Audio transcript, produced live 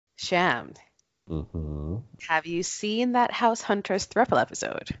Sham, Mm-hmm. have you seen that House Hunters throuple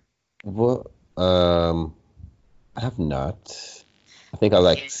episode? Well, I have not. I think I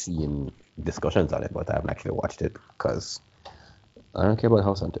like seeing discussions on it, but I haven't actually watched it because I don't care about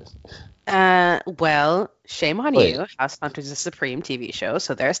House Hunters. Well, shame on Wait, you. House Hunters is a supreme TV show,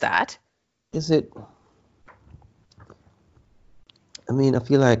 so there's that. is it? I mean, I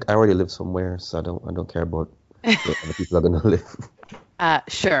feel like I already live somewhere, so I don't care about where other people are gonna live.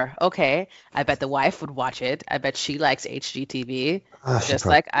 Sure, okay. I bet the wife would watch it. I bet she likes HGTV, She just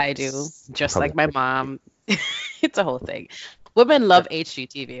probably like I do, does. just Probably. like my mom. It's a whole thing. Women love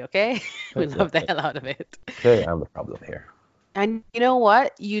HGTV, okay? We Yeah, love the hell out of it. clearly I'm the problem here. And you know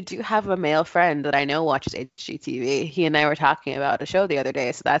what? You do have a male friend that I know watches HGTV. He and I were talking about a show the other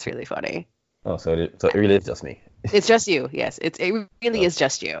day, so that's really funny. Oh, so it really is just me. It's just you, yes. It really Oh, is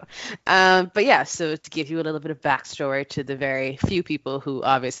just you. But yeah, so to give you a little bit of backstory to the very few people who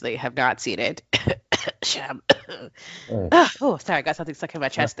obviously have not seen it. Sham. right. Oh, sorry, I got something stuck in my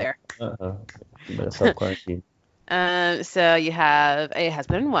chest there. Uh-huh. You better self-quarantine. So you have a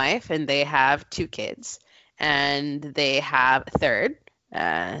husband and wife, and they have two kids, and they have a third.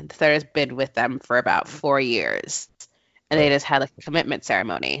 The third has been with them for about 4 years, and they Oh, just had like a commitment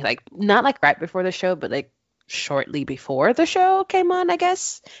ceremony, like not like right before the show, but like shortly before the show came on, I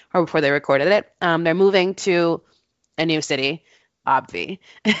guess, or before they recorded it. They're moving to a new city, obvi,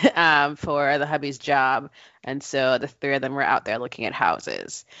 for the hubby's job. And so the three of them were out there looking at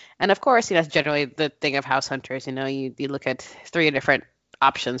houses. And of course, that's generally the thing of house hunters. You look at three different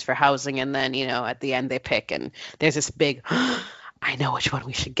options for housing, and then, at the end they pick, and there's this big, I know which one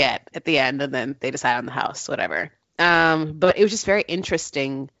we should get at the end, and then they decide on the house, whatever. But it was just very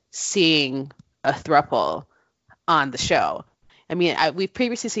interesting seeing a throuple on the show. I mean, we've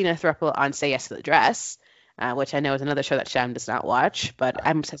previously seen a throuple on Say Yes to the Dress, which I know is another show that Sham does not watch, but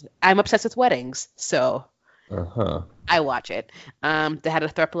I'm obsessed with weddings, so uh-huh. I watch it. They had a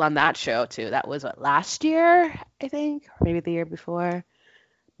throuple on that show too. That was what, last year, I think, or maybe the year before.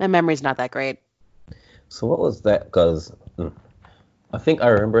 My memory's not that great. So what was that? Because I think I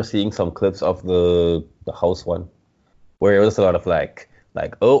remember seeing some clips of the house one where it was a lot of like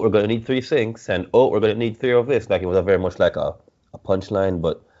oh we're gonna need three sinks and oh we're gonna need three of this. Like it was a very much like a punchline,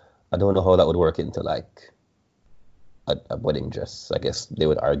 but I don't know how that would work into like a wedding dress. I guess they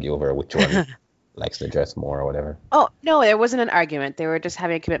would argue over which one likes the dress more or whatever. Oh, no, there wasn't an argument. They were just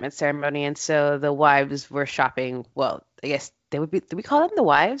having a commitment ceremony, and so the wives were shopping. Well, I guess they would be. Do we call them the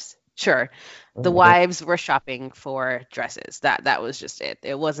wives? Sure. The Oh, I guess. wives were shopping for dresses. That was just it.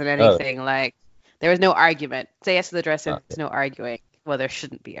 It wasn't Oh, anything like there was no argument. Say yes to the dress, there's okay. no arguing. Well, there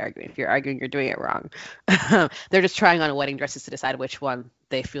shouldn't be arguing. If you're arguing, you're doing it wrong. They're just trying on wedding dresses to decide which one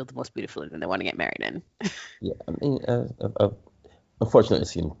they feel the most beautiful in and they want to get married in. Yeah, I mean, I've unfortunately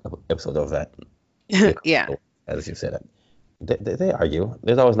seen episodes of that. Because, Yeah. as you said, they argue.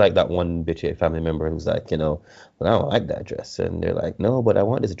 There's always like that one bitchy family member who's like, well, I don't like that dress, and they're like, no, but I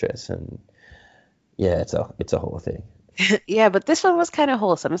want this dress, and yeah, it's a whole thing. Yeah, but this one was kind of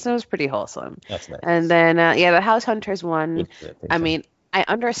wholesome. This one was pretty wholesome. That's And nice. then, yeah, the House Hunters Yeah, one, I attention. mean, I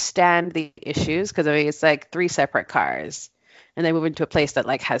understand the issues because I mean, it's like three separate cars, and they move into a place that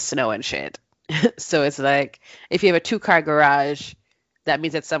like has snow and shit. So it's like if you have a two-car garage, that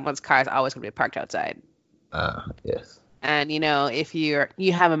means that someone's car is always going to be parked outside. Ah, yes. And if you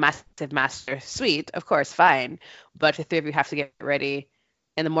have a massive master suite, of course, fine. But the three of you have to get ready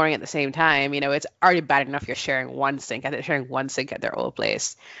in the morning at the same time, it's already bad enough you're sharing one sink. They're sharing one sink at their old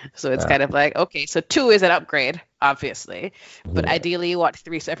place. So it's Ah, kind of like, okay, so two is an upgrade, obviously. But yeah. ideally you want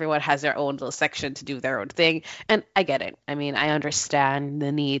three so everyone has their own little section to do their own thing. And I get it. I mean, I understand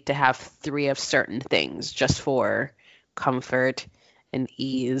the need to have three of certain things just for comfort and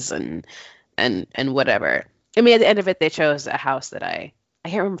ease and whatever. I mean, at the end of it, they chose a house that I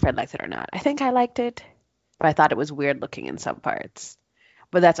can't remember if I liked it or not. I think I liked it, but I thought it was weird looking in some parts.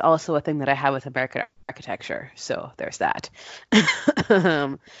 But that's also a thing that I have with American architecture. So there's that.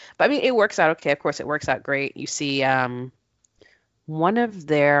 But I mean, it works out okay. Of course, it works out great. You see, one of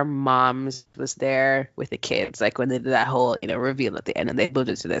their moms was there with the kids, like when they did that whole, reveal at the end, and they moved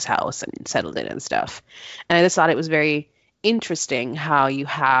into this house and settled in and stuff. And I just thought it was very interesting how you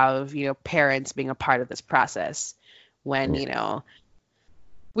have, parents being a part of this process when, Yeah.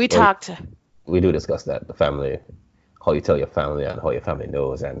 we Well, talked. we do discuss that the family, how you tell your family and how your family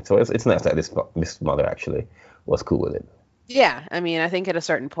knows, and so it's nice that this mother actually was cool with it. Yeah, I mean, I think at a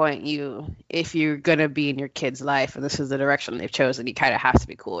certain point, if you're gonna be in your kid's life and this is the direction they've chosen, you kind of have to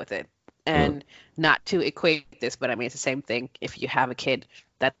be cool with it. Mm, And not to equate this, but I mean, it's the same thing if you have a kid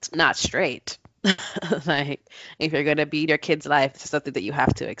that's not straight. Like, if you're gonna be in your kid's life, this is something that you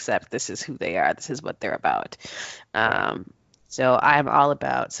have to accept. This is who they are. This is what they're about. Um, so I'm all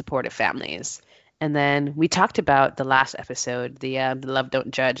about supportive families. And then we talked about the last episode, the Love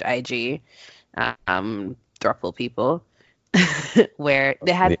Don't Judge IG, throuple people, where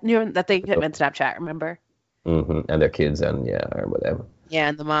they had, that thing that meant Snapchat, remember? And their kids and yeah, or whatever. Yeah,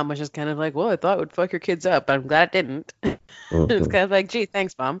 and the mom was just kind of like, well, I thought it would fuck your kids up, but I'm glad it didn't. It's hmm kind of like, gee,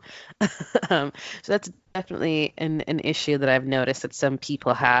 thanks, mom. So that's definitely an issue that I've noticed that some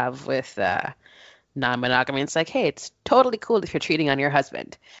people have with non-monogamy. It's like, hey, it's totally cool if you're cheating on your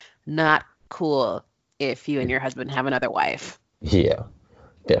husband. Not cool if you and your husband have another wife. Yeah,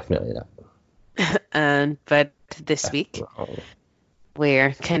 definitely not. But this That's week, wrong.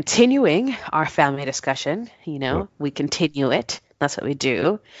 we're continuing our family discussion. We continue it. That's what we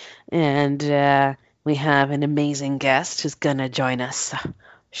do. And we have an amazing guest who's going to join us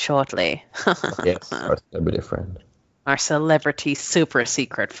shortly. Yes, our celebrity friend. Our celebrity super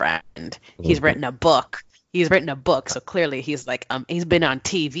secret friend. He's written a book. So clearly he's like, he's been on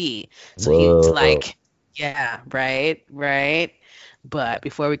TV. So he's Whoa. like, yeah, right. But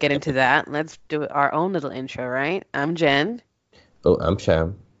before we get into that, let's do our own little intro, right? I'm Jen. Oh, I'm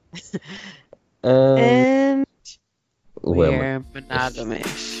Sham. And Where we're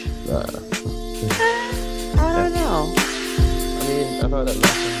monogamish. Nah. I don't know. I mean, I've heard that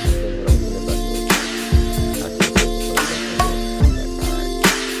last time.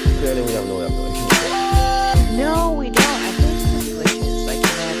 Clearly, we have no way of knowing. No, we don't. I think it's just glitches. Like,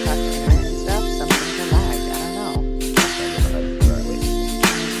 across the internet and stuff, some things are lagged. I don't know.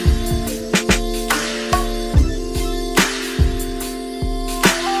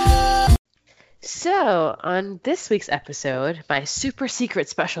 So, on this week's episode, my super secret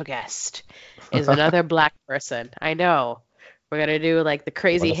special guest is another black person. I know. We're going to do like the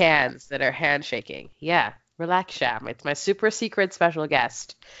crazy hands that are handshaking. Yeah, relax, Sham. It's my super secret special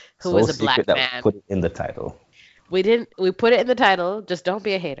guest who is a black that man. Put it in the title. We put it in the title. Just don't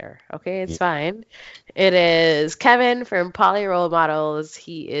be a hater, okay? It's fine. It is Kevin from PolyRoleModels.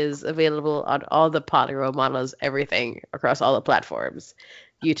 He is available on all the PolyRoleModels, everything across all the platforms.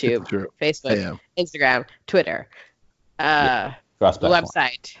 YouTube, Facebook, Instagram, Twitter,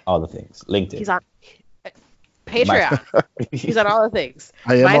 website. All the things. LinkedIn. He's on Patreon. He's on all the things.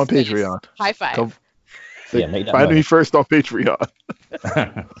 I am MySpace, on Patreon. High five. Find me first on Patreon.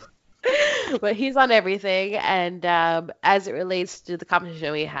 But he's on everything, and as it relates to the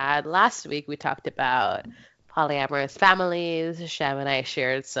conversation we had last week, we talked about polyamorous families. Sham and I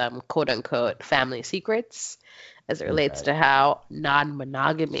shared some quote-unquote family secrets as it relates to how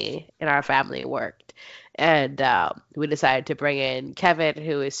non-monogamy in our family worked. And we decided to bring in Kevin,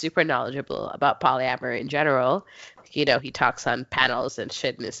 who is super knowledgeable about polyamory in general. He talks on panels and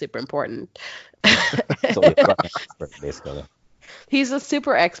shit, and is super important. So basically. He's a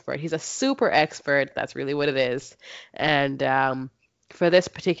super expert. That's really what it is. And for this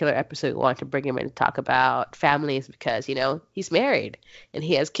particular episode, we want to bring him in and talk about families because, he's married and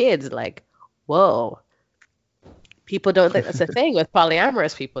he has kids. Like, whoa. People don't think that's a thing with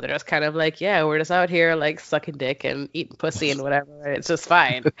polyamorous people. They're just kind of like, yeah, we're just out here like sucking dick and eating pussy and whatever. And it's just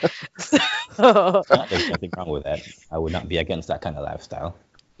fine. There's nothing wrong with that. I would not be against that kind of lifestyle.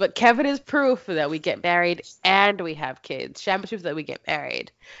 But Kevin is proof that we get married and we have kids. Sham is proof that we get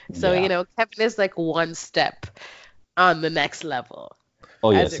married. So, Kevin is like one step on the next level.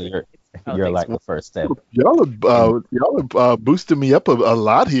 Oh, yeah. So you're like the first step. Y'all are boosting me up a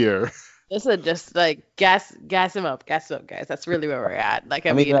lot here. Listen, just like gas him up, guys. That's really where we're at. Like,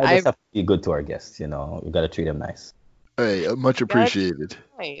 I mean, I just have to be good to our guests, We got to treat them nice. Hey, much appreciated.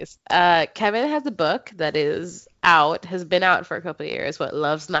 Nice. Kevin has a book that is out, has been out for a couple of years, What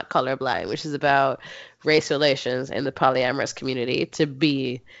Love's Not Colorblind, which is about race relations in the polyamorous community to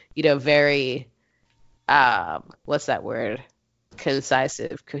be, very, what's that word?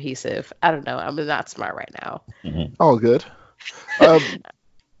 Concisive, cohesive. I don't know. I'm not smart right now. Mm-hmm. All good.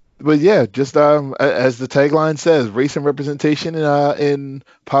 But yeah, just as the tagline says, race and representation in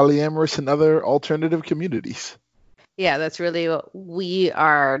polyamorous and other alternative communities. Yeah, that's really what we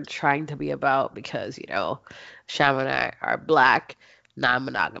are trying to be about because, Sham and I are black,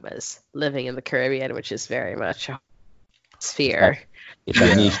 non-monogamous, living in the Caribbean, which is very much a sphere. It's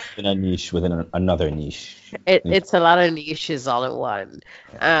a niche within a niche within another niche. It's a lot of niches all in one.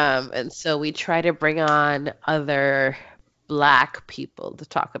 And so we try to bring on other black people to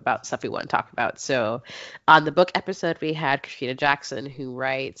talk about stuff we want to talk about. So on the book episode, we had Christina Jackson, who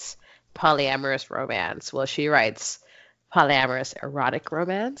writes polyamorous romance. Well, she writes polyamorous erotic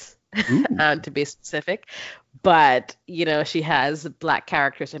romance, to be specific. But she has black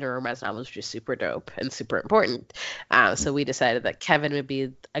characters in her romance novels, which is super dope and super important. So we decided that Kevin would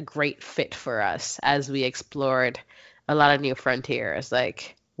be a great fit for us as we explored a lot of new frontiers,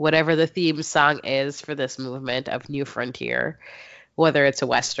 like whatever the theme song is for this movement of new frontier, whether it's a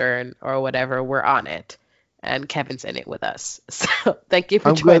western or whatever, we're on it, and Kevin's in it with us. So thank you for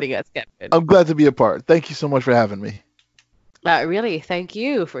I'm glad. joining us, Kevin. I'm glad to be a part. Thank you so much for having me. Really, thank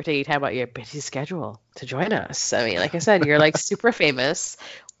you for taking time out of your busy schedule to join us. I mean, like I said, you're like super famous.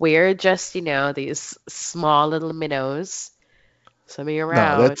 We're just, these small little minnows swimming No,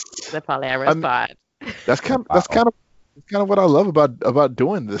 around the I polyamorous mean, pod. that's kind of that's Wow. kind of that's kind of what I love about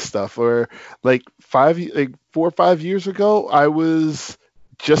doing this stuff. Or like 4 or 5 years ago, I was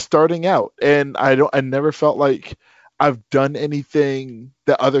just starting out, and I never felt like I've done anything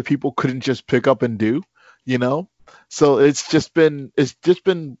that other people couldn't just pick up and do, you know. So it's just been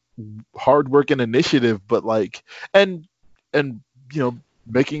hard work and initiative, but like and and you know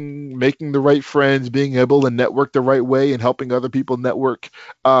making the right friends, being able to network the right way, and helping other people network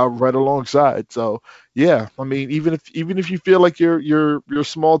right alongside. So yeah, I mean, even if you feel like you're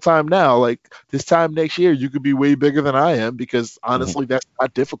small time now, like this time next year, you could be way bigger than I am because Mhm. honestly, that's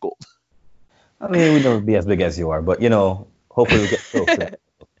not difficult. I mean, we'll never be as big as you are, but hopefully we get close to that.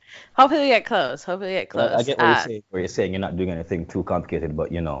 Hopefully we get close. Hopefully we get I close. get what you're saying. You're not doing anything too complicated,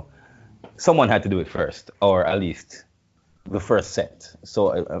 but someone had to do it first, or at least the first set.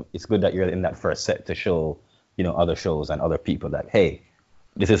 So it's good that you're in that first set to show, other shows and other people that, hey,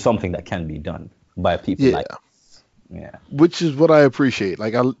 this is something that can be done by people Yeah, like us. Yeah. which is what I appreciate.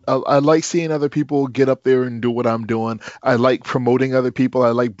 Like I like seeing other people get up there and do what I'm doing. I like promoting other people. I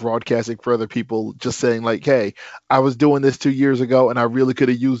like broadcasting for other people. Just saying like, hey, I was doing this 2 years ago and I really could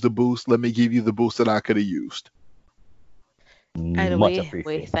have used the boost. Let me give you the boost that I could have used. And Much we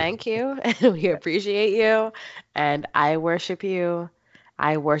appreciated. thank you and we appreciate you, and I worship you.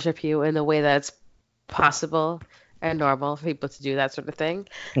 I worship you in the way that's possible and normal for people to do that sort of thing.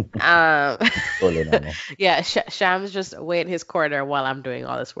 Um, Totally normal. yeah, Sham's just way in his corner while I'm doing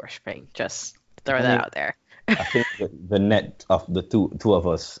all this worshiping. Just throw I that mean, out there. I think the net of the two of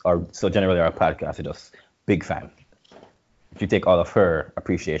us are so generally our podcast is just big fan. If you take all of her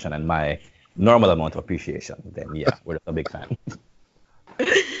appreciation and my normal amount of appreciation, then yeah, we're just a big fan.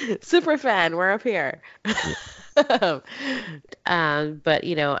 Super fan, we're up here. Yeah. But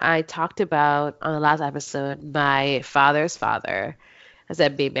I talked about on the last episode my father's father. I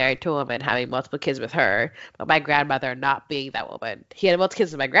said being married to a woman, having multiple kids with her, but my grandmother not being that woman. He had multiple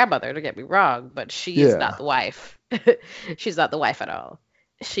kids with my grandmother, don't get me wrong, but she is not Yeah. the wife. She's not the wife at all.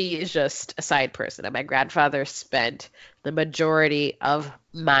 She is just a side person. And my grandfather spent the majority of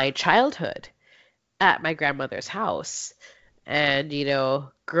my childhood at my grandmother's house. And,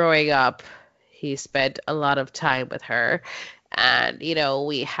 growing up, he spent a lot of time with her. And,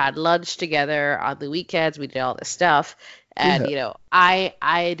 we had lunch together on the weekends. We did all this stuff. And, Yeah.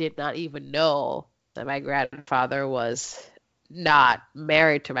 I did not even know that my grandfather was not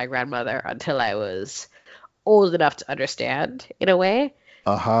married to my grandmother until I was old enough to understand in a way.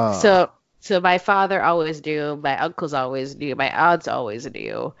 Aha. So my father always knew, my uncles always knew, my aunts always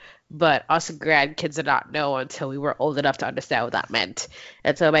knew, but us grandkids did not know until we were old enough to understand what that meant.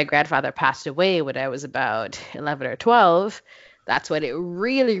 And so my grandfather passed away when I was about 11 or 12. That's when it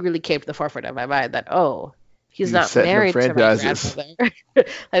really, really came to the forefront of my mind that, oh, he's He's not setting up married to my franchises. grandmother.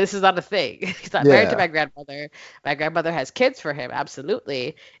 Like, this is not a thing. He's not married to Yeah. my grandmother. My grandmother has kids for him,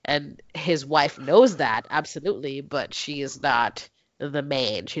 absolutely. And his wife knows that, absolutely, but she is not the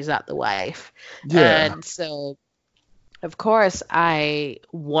main. She's not the wife. Yeah. And so, of course, I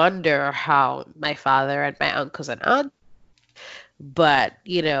wonder how my father and my uncles and aunts, but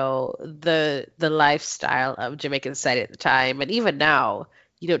the lifestyle of Jamaican society at the time, and even now,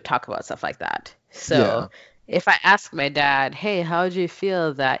 you don't talk about stuff like that. So Yeah. if I ask my dad, "Hey, how would you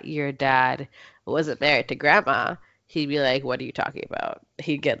feel that your dad wasn't married to grandma?" He'd be like, "What are you talking about?"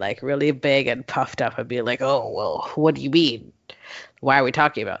 He'd get like really big and puffed up and be like, "Oh, well, what do you mean? Why are we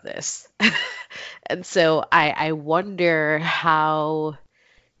talking about this?" And so I wonder how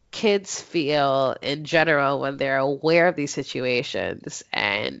kids feel in general when they're aware of these situations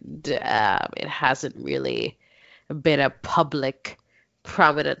and it hasn't really been a public,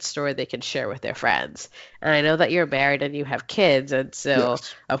 prominent story they can share with their friends. And I know that you're married and you have kids, and so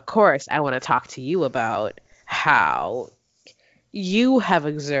Yes. of course I want to talk to you about how you have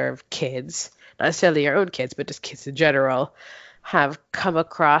observed kids, not necessarily your own kids, but just kids in general, have come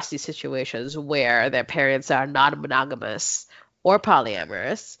across these situations where their parents are non-monogamous or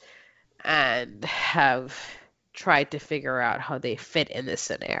polyamorous and have tried to figure out how they fit in this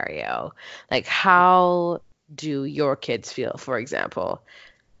scenario. Like, how do your kids feel, for example?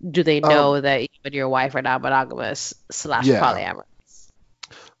 Do they Um, know that you and your wife are not monogamous slash yeah, polyamorous?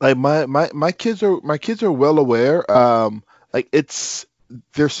 like my kids are well aware. Like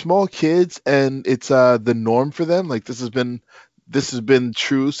they're small kids, and it's the norm for them. Like this has been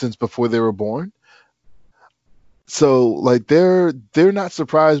true since before they were born. So like they're not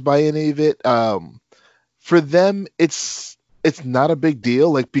surprised by any of it. For them, it's not a big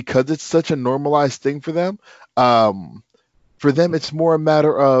deal. Like because it's such a normalized thing for them. Um, for them, it's more a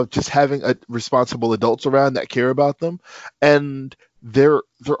matter of just having responsible adults around that care about them, and they're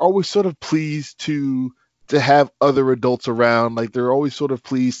always sort of pleased to have other adults around. Like they're always sort of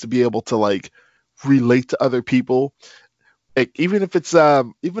pleased to be able to like relate to other people. Like, even if it's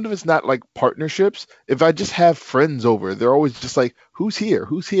not like partnerships, if I just have friends over, they're always just like, "Who's here?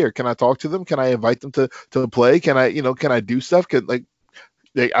 Who's here? Can I talk to them? Can I invite them to play? Can I do stuff? Can like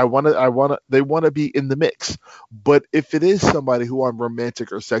they want to be in the mix." But if it is somebody who I'm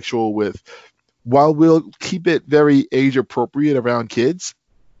romantic or sexual with, while we'll keep it very age appropriate around kids,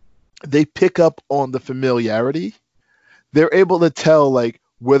 they pick up on the familiarity. They're able to tell like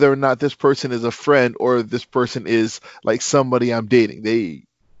whether or not this person is a friend or this person is like somebody I'm dating.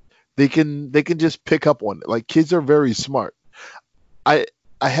 They can just pick up on it. Like kids are very smart. I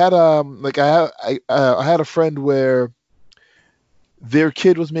I had like I had a friend where their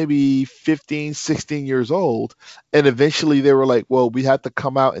kid was maybe 15, 16 years old, and eventually they were like, well, we have to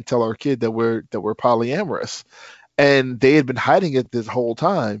come out and tell our kid that we're polyamorous, and they had been hiding it this whole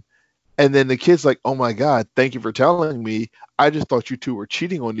time. And then the kid's like, oh my god, thank you for telling me. I just thought you two were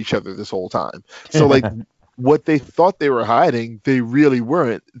cheating on each other this whole time. So like what they thought they were hiding, they really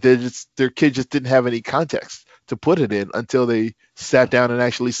weren't. Their kid just didn't have any context to put it in until they sat down and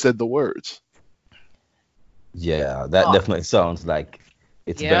actually said the words. Yeah, that Oh, definitely sounds like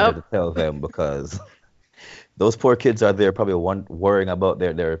it's better yep. to tell them because those poor kids are there probably worrying about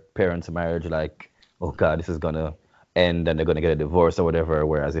their parents' marriage, like, oh God, this is gonna end and they're gonna get a divorce or whatever.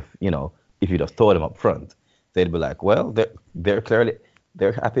 Whereas if you just told them up front, they'd be like, well, they're clearly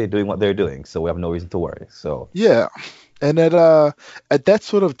they're happy doing what they're doing, so we have no reason to worry. So Yeah. And at that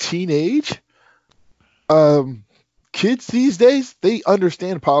sort of teenage, um kids these days, they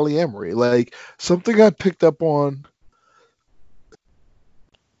understand polyamory. Like something I picked up on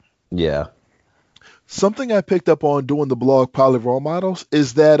yeah, something I picked up on doing the blog PolyRoleModels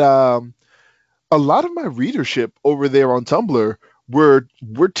is that a lot of my readership over there on Tumblr were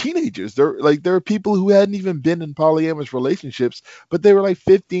teenagers. There are people who hadn't even been in polyamorous relationships, but they were like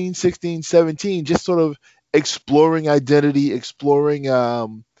 15, 16, 17, just sort of exploring identity, exploring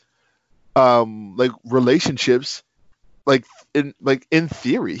like relationships, like in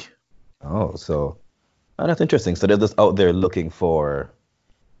theory. oh, so that's interesting. So they're just out there looking for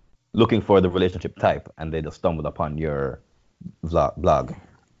the relationship type, and they just stumbled upon your blog. Oh,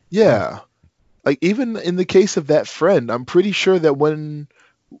 Yeah. Like even in the case of that friend, I'm pretty sure that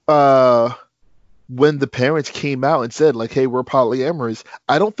uh when the parents came out and said like, "Hey, we're polyamorous,"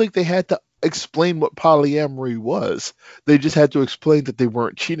 I don't think they had to explain what polyamory was. They just had to explain that they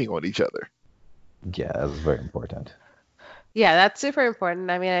weren't cheating on each other. yeah, that's very important. Yeah, that's super important.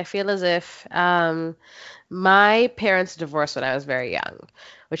 I mean, I feel as if my parents divorced when I was very young,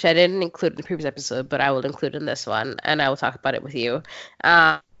 which I didn't include in the previous episode, but I will include in this one, and I will talk about it with you.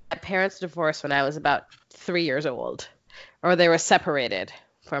 My parents divorced when I was about 3 years old, or they were separated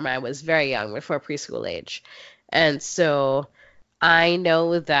from I was very young, before preschool age. And so I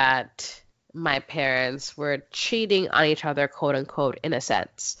know that my parents were cheating on each other, quote unquote, in a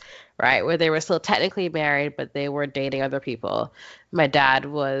sense, right? Where they were still technically married, but they were dating other people. My dad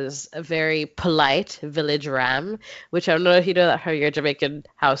was a very polite village ram, which I don't know if you know that how your Jamaican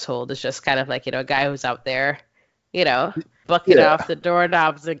household is just kind of like, a guy who's out there, you know, bucking Yeah. off the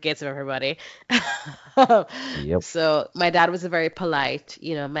doorknobs and gates of everybody. Yep. So my dad was a very polite,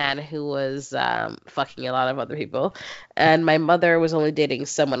 man who was fucking a lot of other people, and my mother was only dating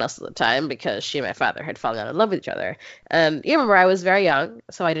someone else at the time because she and my father had fallen out of love with each other. And you remember I was very young,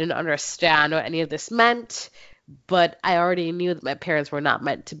 so I didn't understand what any of this meant, but I already knew that my parents were not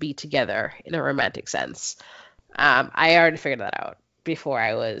meant to be together in a romantic sense. I already figured that out before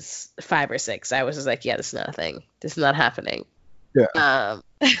I was 5 or 6. I was just like, yeah, this is not a thing. This is not happening. Yeah.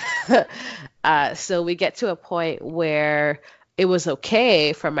 Um, so we get to a point where it was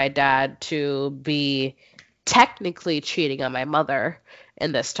okay for my dad to be technically cheating on my mother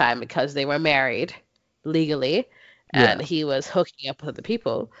in this time because they were married legally and Yeah. he was hooking up with other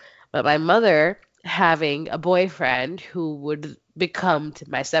people. But my mother having a boyfriend who would become to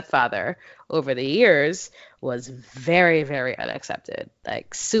my stepfather over the years was very, very unaccepted,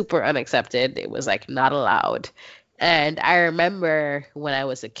 like super unaccepted. It was like not allowed. And I remember when I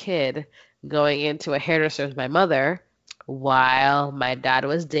was a kid going into a hairdresser with my mother while my dad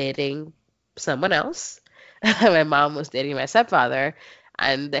was dating someone else. My mom was dating my stepfather,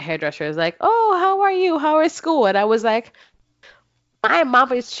 and the hairdresser was like, "Oh, how are you? How is school?" And I was like, "My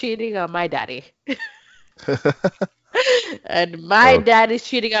mom is cheating on my daddy." And my Oh, dad is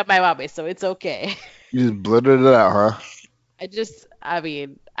cheating on my mommy, so it's okay. You just blurted it out, huh? I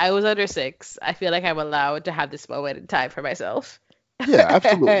mean, I was under six. I feel like I'm allowed to have this moment in time for myself. Yeah,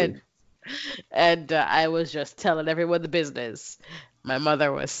 absolutely. and I was just telling everyone the business. My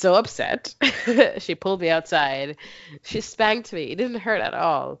mother was so upset. She pulled me outside. She spanked me. It didn't hurt at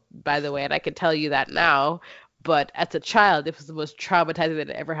all, by the way, and I can tell you that now. But as a child, it was the most traumatizing that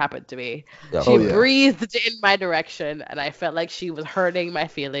ever happened to me. yeah, of She Oh course. yeah. breathed in my direction, and I felt like she was hurting my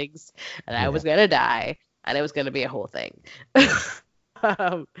feelings, and I Yeah. was gonna die, and it was gonna be a whole thing.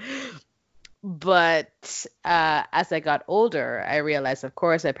 um, but as I got older, I realized, of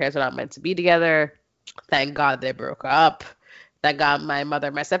course, my parents are not meant to be together. Thank God they broke up. Thank God my mother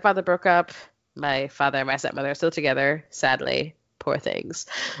and my stepfather broke up. My father and my stepmother are still together, sadly. Poor things.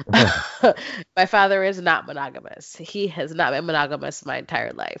 My father is not monogamous. He has not been monogamous my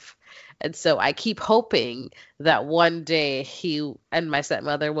entire life. And so I keep hoping that one day he and my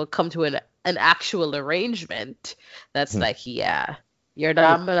stepmother will come to an actual arrangement that's like, yeah, you're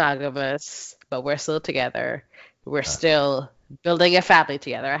not monogamous, but we're still together. We're still building a family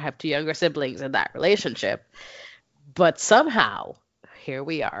together. I have two younger siblings in that relationship. But somehow, here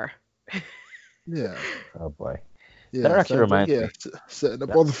we are. Yeah. Oh boy. That Yeah. actually Sounds like reminds yeah, me. setting up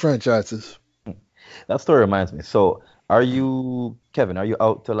That all the franchises. that story reminds me. So, are you, Kevin? Are you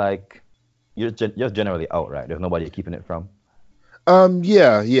out to like? You're generally out, right? There's nobody you're keeping it from.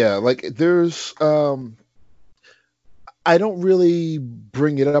 Yeah, yeah. Like there's I don't really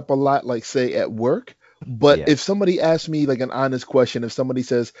bring it up a lot, like say at work. But Yeah. if somebody asks me like an honest question, if somebody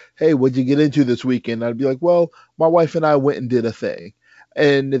says, "Hey, what'd you get into this weekend?" I'd be like, "Well, my wife and I went and did a thing."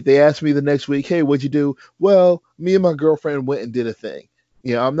 And if they ask me the next week, "Hey, what'd you do?" Well, me and my girlfriend went and did a thing.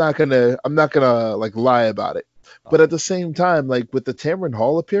 I'm not gonna like lie about it. But Oh, at the same time, like with the Tamron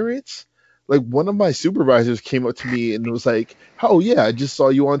Hall appearance, like one of my supervisors came up to me and was like, "Oh yeah, I just saw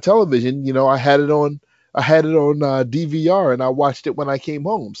you on television. I had it on DVR and I watched it when I came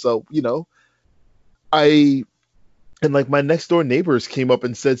home. So, I and like my next door neighbors came up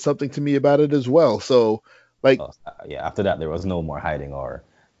and said something to me about it as well. So, like, yeah. After that, there was no more hiding or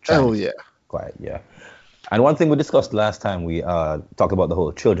trying to oh keep yeah, it quiet. Yeah. And one thing we discussed last time we talked about the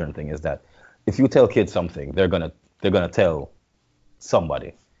whole children thing is that if you tell kids something, they're gonna tell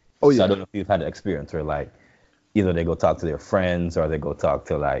somebody. oh So I yeah. don't know if you've had an experience where like either they go talk to their friends or they go talk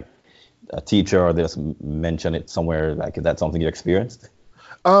to like a teacher or they just mention it somewhere. Like, is that something you experienced?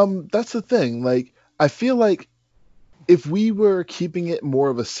 That's the thing. Like, I feel like if we were keeping it more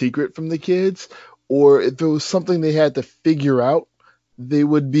of a secret from the kids, or if it was something they had to figure out,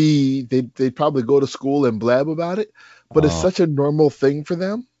 they'd probably go to school and blab about it. But it's Uh, such a normal thing for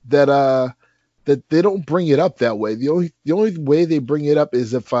them that they don't bring it up that way. The only way they bring it up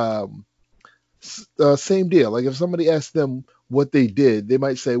is if same deal. Like if somebody asks them what they did, they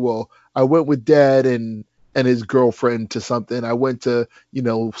might say, "Well, I went with dad and his girlfriend to something. I went to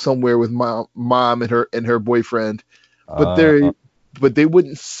somewhere with my mom and her boyfriend." But uh, they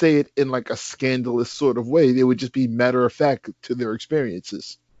wouldn't say it in like a scandalous sort of way. They would just be matter of fact to their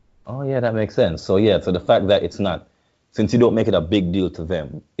experiences. oh yeah, that makes sense. So yeah, so the fact that it's not, since you don't make it a big deal to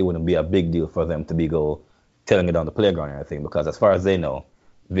them, it wouldn't be a big deal for them to be go telling it on the playground or anything because as far as they know,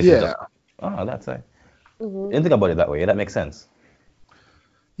 this is Yeah, just, oh, that's it. Hmm. Didn't think about it that way. Yeah, that makes sense.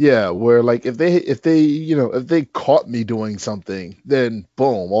 yeah. Where like if they caught me doing something, then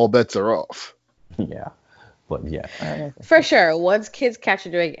boom, all bets are off. Yeah, but yeah, For sure. Once kids catch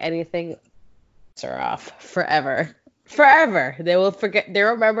you doing anything, are off forever. Forever. They will forget. They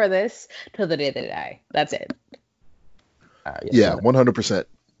remember this till the day they die. That's it. yeah. Yeah, So 100%.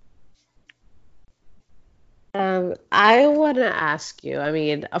 I want to ask you. I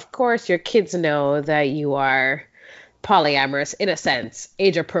mean, of course, your kids know that you are polyamorous in a sense,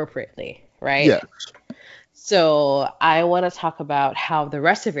 age appropriately, right? Yeah. So I want to talk about how the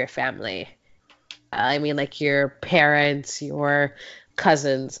rest of your family, I mean, like your parents, your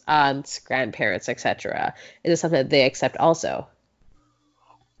cousins, aunts, grandparents, etc. Is it something that they accept also?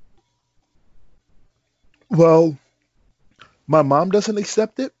 Well, my mom doesn't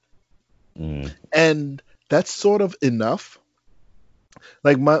accept it, mm, and that's sort of enough.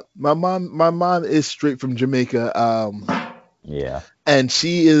 Like my mom is straight from Jamaica. Yeah. and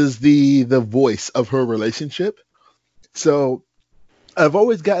she is the voice of her relationship. So I've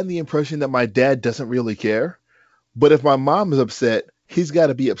always gotten the impression that my dad doesn't really care, but if my mom is upset, he's got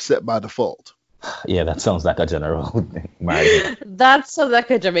to be upset by default. Yeah, that sounds like a general marriage. That's so like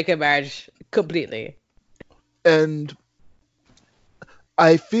a Jamaican marriage completely. And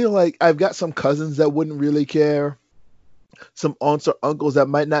I feel like I've got some cousins that wouldn't really care, some aunts or uncles that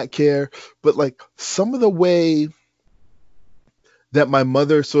might not care, but like some of the way that my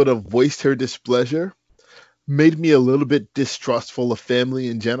mother sort of voiced her displeasure made me a little bit distrustful of family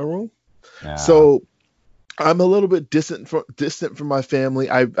in general. Yeah. So I'm a little bit distant from my family.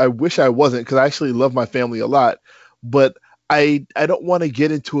 I wish I wasn't because I actually love my family a lot, but I don't want to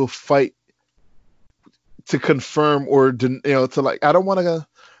get into a fight to confirm or to like I don't want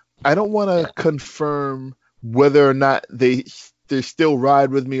to confirm whether or not they still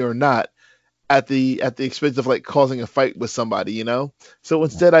ride with me or not at the expense of like causing a fight with somebody. So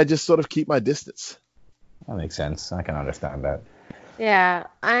instead I just sort of keep my distance. That makes sense. I can understand that. Yeah,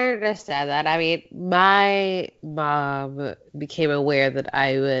 I understand that. I mean, my mom became aware that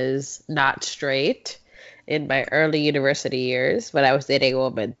I was not straight in my early university years when I was dating a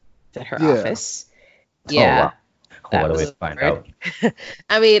woman at her Yeah. office. Oh Yeah, wow. What that a way was to find weird. out.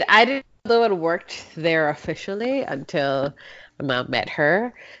 I mean, I didn't know it worked there officially until my mom met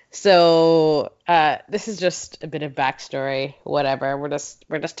her. So, this is just a bit of backstory, whatever. We're just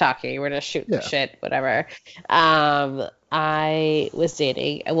talking, we're just shooting the Yeah. shit, whatever. I was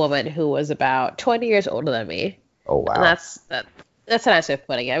dating a woman who was about 20 years older than me. Oh And wow. that's a nice way of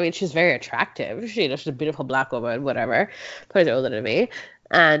putting it. I mean, she's very attractive. She's a beautiful black woman, whatever. 20 years older than me.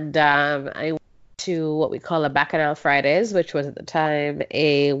 And I went to what we call a Bacchanal Fridays, which was at the time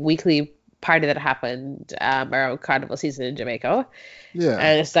a weekly party that happened around Carnival season in Jamaica. Yeah.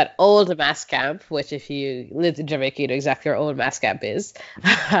 And it's that old mass camp, which if you lived in Jamaica, you know exactly where old mass camp is.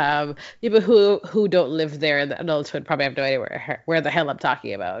 People who don't live there in the adulthood probably have no idea where the hell I'm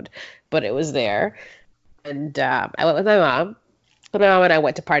talking about, but it was there. And I went with my mom. My mom and I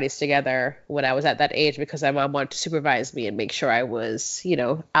went to parties together when I was at that age because my mom wanted to supervise me and make sure I was,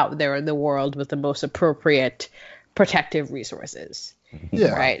 out there in the world with the most appropriate protective resources.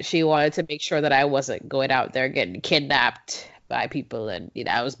 Yeah. Right? She wanted to make sure that I wasn't going out there getting kidnapped by people and,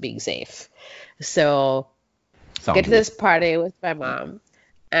 I was being safe. So get Sounds to good. this party with my mom,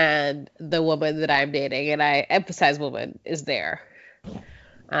 and the woman that I'm dating, and I emphasize woman, is there.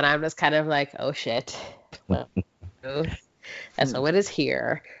 And I'm just kind of like, oh shit. Well, and Hmm. someone is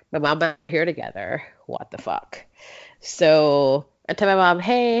here. My mom and I are here together. What the fuck? So I tell my mom,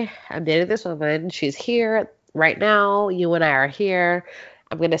 hey, I'm dating this woman. She's here right now. You and I are here.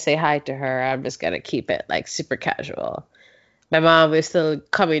 I'm gonna say hi to her. I'm just gonna keep it like super casual. My mom is still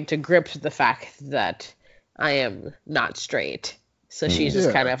coming to grips with the fact that I am not straight. So she's just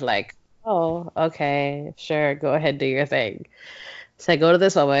Mm. kind Yeah. of like, oh, okay, sure, go ahead, do your thing. So I go to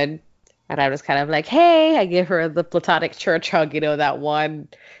this woman, and I'm just kind of like, hey, I give her the platonic church hug, that one,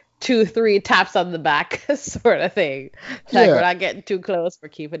 two, three taps on the back sort of thing. Like, we're Yeah. not getting too close, we're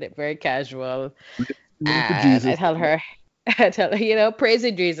keeping it very casual. Room for And I Jesus. tell her,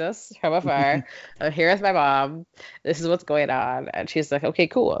 praising Jesus from afar. I'm here with my mom. This is what's going on. And she's like, okay,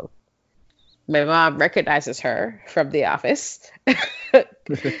 cool. My mom recognizes her from the office.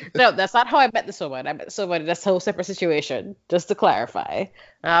 No, that's not how I met this woman. I met this woman in a whole separate situation, just to clarify.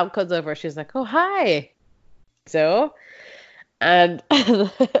 Comes over, she's like, oh, hi. So, and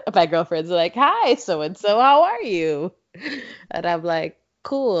my girlfriend's like, hi, so and so, how are you? And I'm like,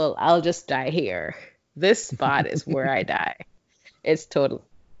 cool, I'll just die here. This spot is where I die. It's totally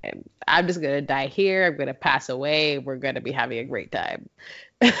fine. I'm just gonna die here. I'm gonna pass away. We're gonna be having a great time.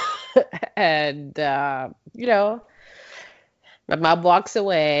 And my mom walks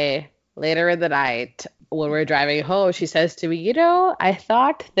away later in the night when we're driving home. She says to me, I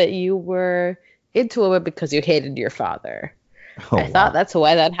thought that you were into a woman because you hated your father. Oh I thought wow. that's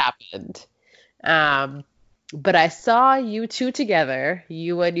why that happened. Um, but I saw you two together,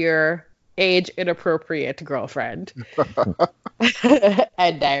 you and your age inappropriate girlfriend,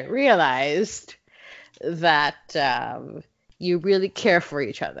 and I realized that you really care for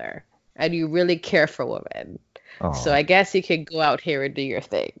each other and you really care for women. So Oh. I guess you can go out here and do your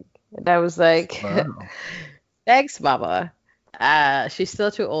thing. And I was like, Wow. thanks, Mama. She's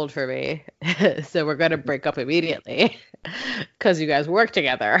still too old for me, so we're gonna break up immediately because you guys work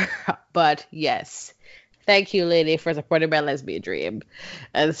together. But yes, thank you, lady, for supporting my lesbian dream.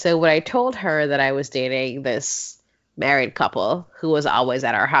 And so when I told her that I was dating this married couple who was always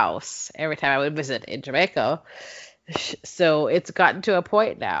at our house every time I would visit in Jamaica, So it's gotten to a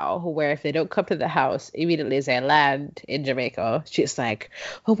point now where if they don't come to the house immediately as they land in Jamaica, she's like,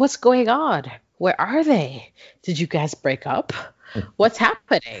 "Well, what's going on? Where are they? Did you guys break up? What's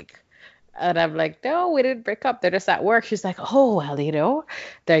happening?" And I'm like, "No, we didn't break up. They're just at work." She's like, "Oh, well,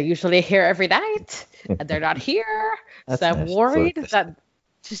 they're usually here every night and they're not here. That's So I'm nice. worried that."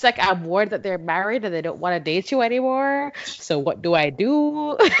 She's like, "I'm worried that they're married and they don't want to date you anymore. So what do I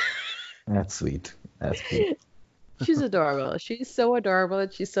do?" That's sweet. That's cute. She's adorable. She's so adorable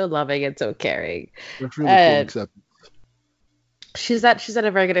and she's so loving and so caring. That's really cool. And Except, she's at a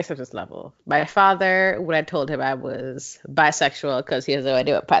very good acceptance level. My father, when I told him I was bisexual because he has no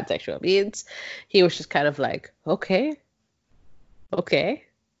idea what pansexual means, he was just kind of like, okay.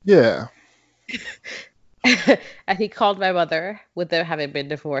 yeah, And he called my mother, with them having been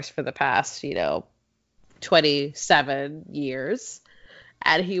divorced for the past, 27 years.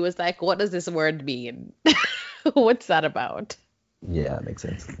 And he was like, what does this word mean? What's that about? Yeah, that makes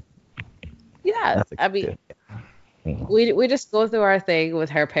sense. Yeah, That's I mean, good. Mhm. we just go through our thing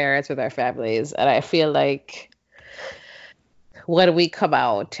with our parents, with our families, and I feel like when we come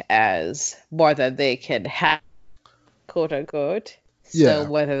out as more than they can have, quote unquote. Yeah. So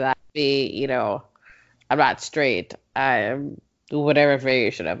whether that be, I'm not straight, I'm whatever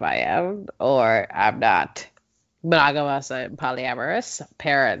variation of I am, or I'm not monogamous and polyamorous,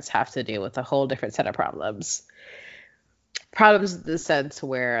 parents have to deal with a whole different set of problems. Problems in the sense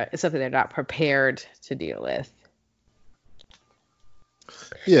where it's something they're not prepared to deal with.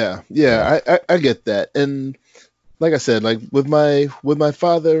 yeah, Yeah. I get that. And like I said, like with my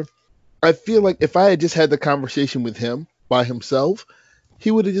father, I feel like if I had just had the conversation with him by himself, he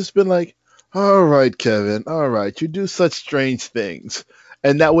would have just been like, "All right, Kevin, all right, you do such strange things,"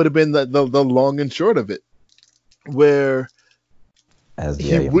 and that would have been the long and short of it. Where he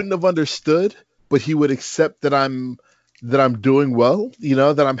Yeah. wouldn't have understood, but he would accept that I'm doing well,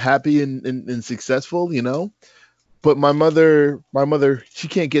 that I'm happy and successful, But my mother, she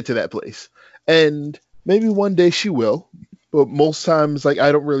can't get to that place, and maybe one day she will, but most times, like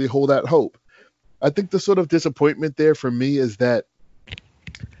I don't really hold out hope. I think the sort of disappointment there for me is that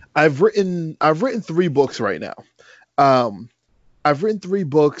I've written 3 books right now. Um, I've written 3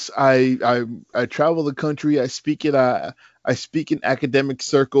 books. I travel the country. I speak in academic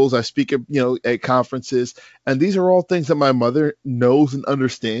circles. I speak at at conferences, and these are all things that my mother knows and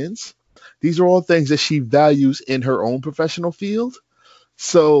understands. These are all things that she values in her own professional field.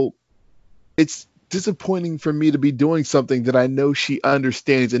 So it's disappointing for me to be doing something that I know she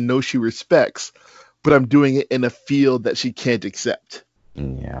understands and knows she respects, but I'm doing it in a field that she can't accept.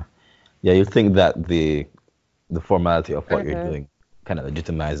 Yeah. Yeah, you think that the formality of what you're Mhm. doing kind of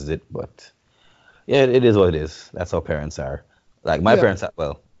legitimizes it, but yeah, it is what it is. That's how parents are. Like my Yeah. parents have,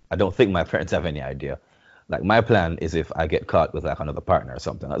 well, I don't think my parents have any idea. Like my plan is if I get caught with like another partner or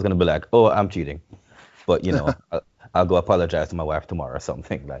something, I was gonna be like, oh, I'm cheating, but I'll go apologize to my wife tomorrow or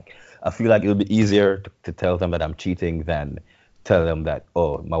something. Like I feel like it would be easier to tell them that I'm cheating than tell them that,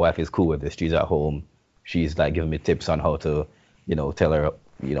 oh, my wife is cool with this. She's at home. She's like giving me tips on how to, tell her,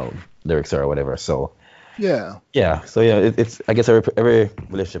 lyrics or whatever. So Yeah, yeah, so yeah, it's I guess every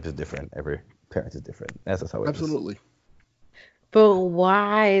relationship is different. Every parent is different. That's just how it is. absolutely. But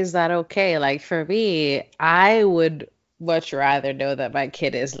why is that okay? Like for me, I would much rather know that my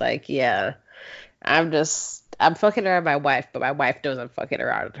kid is like, yeah, I'm fucking around my wife, but my wife knows I'm fucking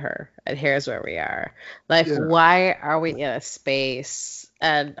around with her. And here's where we are. Like, Yeah. why are we in a space?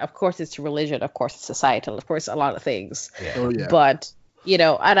 And of course it's religion, of course it's societal, of course a lot of things. Yeah. Oh yeah. But,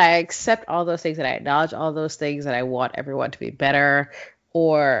 and I accept all those things and I acknowledge all those things and I want everyone to be better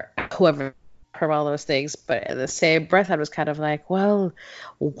or whoever from all those things. But in the same breath, I was kind of like, well,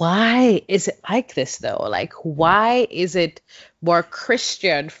 why is it like this though? Like, why is it more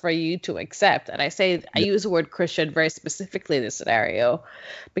Christian for you to accept? And I Yeah. use the word Christian very specifically in this scenario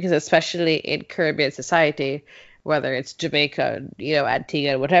because especially in Caribbean society, whether it's Jamaica,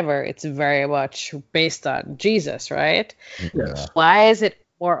 Antigua, whatever, it's very much based on Jesus, right? Yeah. Yes. Why is it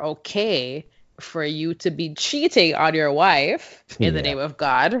more okay for you to be cheating on your wife in the Yeah. name of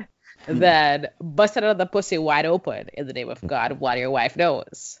God than busting out the pussy wide open in the name of God while your wife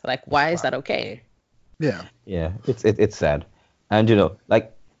knows? Like, why is that okay? Yeah. Yeah. It's sad, and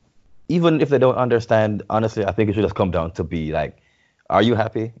like even if they don't understand, honestly, I think it should just come down to be like, are you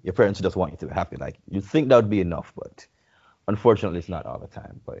happy? Your parents just want you to be happy. Like you think that would be enough, but unfortunately, it's not all the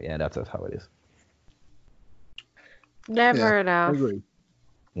time. But yeah, that's just how it is. Yeah. Never I enough. agree.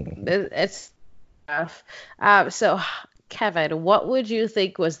 Mhm. It's tough. So, Kevin, what would you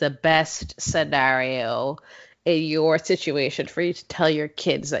think was the best scenario in your situation for you to tell your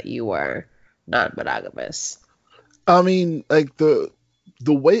kids that you were non-monogamous? I mean, like the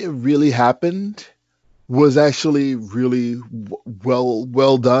way it really happened was actually really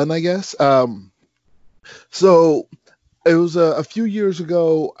well done, I guess. So it was a few years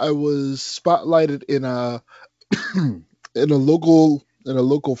ago. I was spotlighted in a in a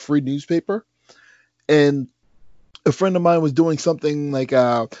local free newspaper, and a friend of mine was doing something like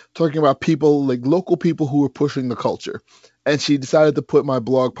talking about people, like local people who were pushing the culture, and she decided to put my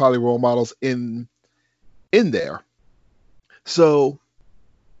blog PolyRoleModels in there. So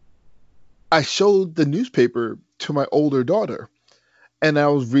I showed the newspaper to my older daughter, and I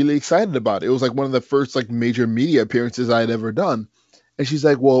was really excited about it. It was like one of the first like major media appearances I had ever done. And she's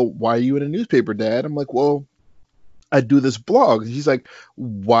like, "Well, why are you in a newspaper, Dad?" I'm like, "Well, I do this blog." And she's like,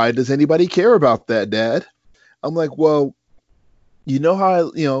 "Why does anybody care about that, Dad?" I'm like, "Well, you know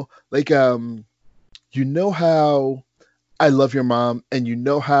how you know how I love your mom, and you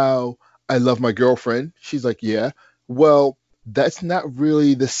know how I love my girlfriend." She's like, "Yeah." Well, that's not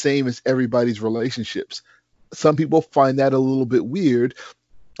really the same as everybody's relationships. Some people find that a little bit weird,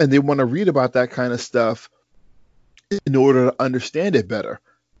 and they want to read about that kind of stuff in order to understand it better,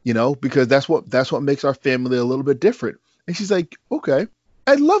 because that's what makes our family a little bit different. And she's like, "Okay,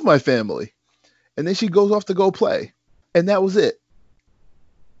 I love my family." And then she goes off to go play, and that was it.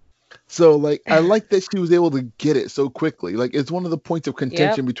 So like I like that she was able to get it so quickly. Like it's one of the points of Yep.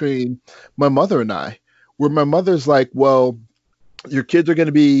 contention between my mother and I, where my mother's like, "Well, your kids are going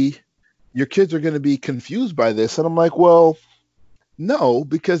to be confused by this." And I'm like, "Well, no,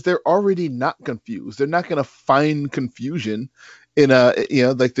 because they're already not confused. They're not going to find confusion in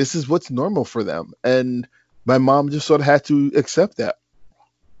like this is what's normal for them." And my mom just sort of had to accept that.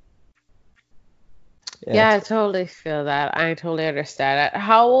 Yeah, Yeah, I totally feel that. I totally understand it.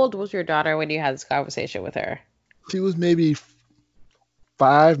 How old was your daughter when you had this conversation with her? She was maybe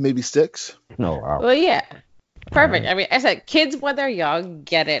 5, maybe 6. no, wow. Well, yeah, All perfect. right. I mean, I said kids when they're young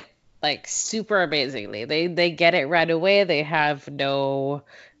get it like super amazingly. They get it right away. They have no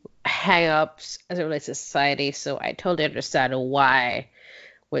hang-ups as it relates to society. So I totally understand why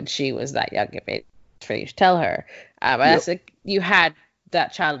when she was that young, it made sense for you to tell her. And I Yep. said you had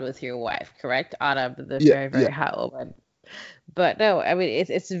that child with your wife, correct? Anna, the Yeah. very, Yeah. very hot woman. But no, I mean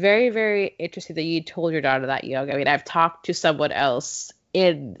it's very, very interesting that you told your daughter that young. I mean, I've talked to someone else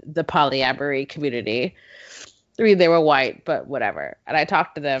in the polyamory community. I mean, they were white, but whatever. And I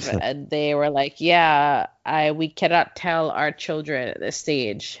talked to them, and they were like, "Yeah, I we cannot tell our children at this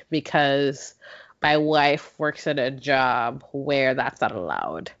stage because my wife works at a job where that's not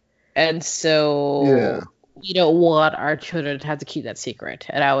allowed, and Yeah. so we don't want our children to have to keep that secret."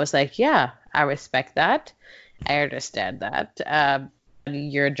 And I was like, "Yeah, I respect that. I understand that.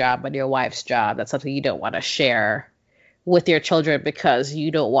 Your job and your wife's job, that's something you don't want to share with your children because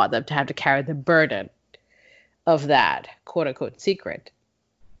you don't want them to have to carry the burden of that quote unquote secret.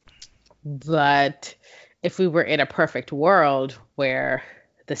 But if we were in a perfect world where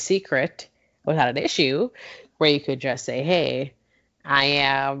the secret was not an issue, where you could just say, hey, I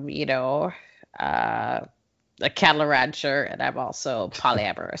am, uh, a cattle rancher and I'm also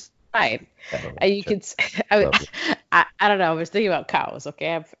polyamorous. Fine. That'll And you sure. can, I, mean, Lovely. I don't know. I was thinking about cows.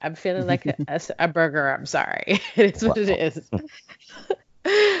 Okay. I'm feeling like a burger. I'm sorry. It is what it Wow. is.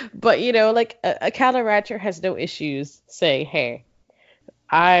 But like a cattle rancher has no issues saying, "Hey,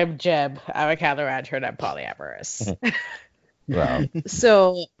 I'm Jeb. I'm a cattle rancher and I'm polyamorous." Wow.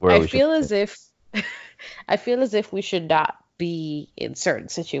 So Where I we should feel as if I feel as if we should not be in certain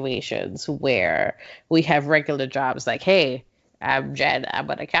situations where we have regular jobs like, "Hey, I'm Jen. I'm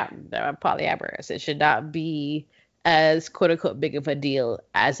an accountant. I'm polyamorous." It should not be as quote unquote big of a deal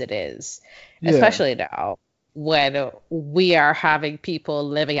as it is, Yeah. especially now when we are having people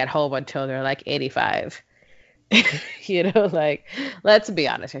living at home until they're like 85. Like, let's be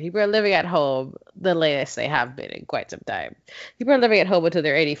honest here. People are living at home the latest they have been in quite some time. People are living at home until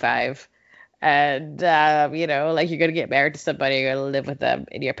they're 85. And, like you're going to get married to somebody, you're going to live with them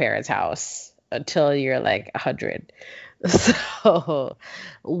in your parents' house until you're like 100. So,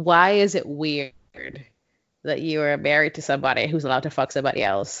 why is it weird that you are married to somebody who's allowed to fuck somebody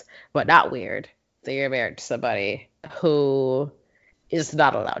else, but not weird that you're married to somebody who is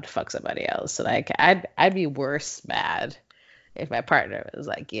not allowed to fuck somebody else? So like I'd be worse mad if my partner was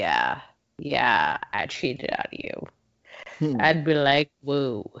like, yeah, I cheated on you. Hmm. I'd be like,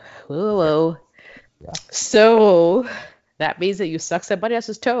 whoa, whoa, whoa. Yeah. So that means that you suck somebody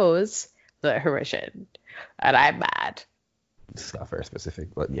else's toes without permission, and I'm mad. It's not very specific,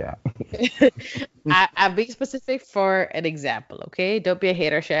 but yeah. I'm being specific for an example, okay? Don't be a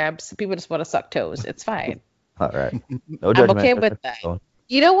hater, Shabs. People just want to suck toes. It's fine. All right. No I'm judgment. okay Just with a that. phone.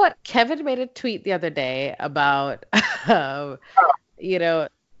 You know what? Kevin made a tweet the other day about, um, you know,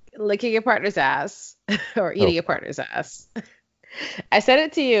 licking your partner's ass or eating Oh, your partner's ass. I sent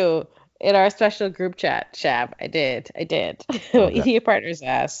it to you in our special group chat, Shab. I did. I did. okay. Eating your partner's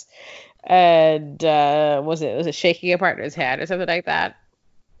ass. And was it shaking your partner's hand or something like that?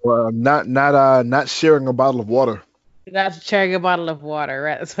 Well, not sharing a bottle of water. Not sharing a bottle of water,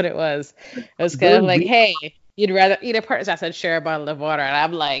 right? That's what it was. It was kind Very of like, weird. hey, you'd rather eat a partner's ass than share a bottle of water. And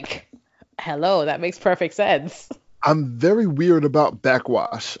I'm like, hello, that makes perfect sense. I'm very weird about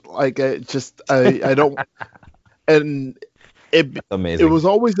backwash. Like I don't, and it That's it amazing. was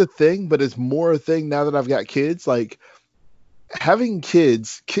always a thing, but it's more a thing now that I've got kids. Like having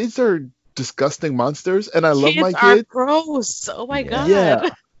kids are disgusting monsters, and I love my Kids are kids. gross. Oh my Yeah. Yeah.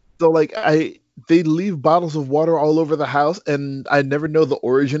 God. So like they leave bottles of water all over the house, and I never know the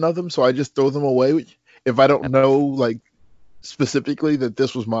origin of them, so I just throw them away if I don't know like specifically that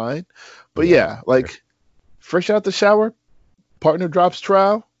this was mine. But Yeah. yeah, like fresh out the shower, partner drops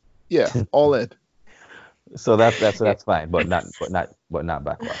trowel, yeah, all in. So that's fine, but not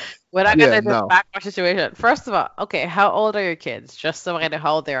backwash. We're not Yeah, gonna this no, backwash situation. First of all, okay, how old are your kids? Just so I know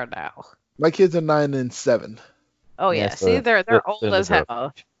how old they are now. my kids are 9 and 7. Oh Yeah. yeah, see, So they're still old in the as growth.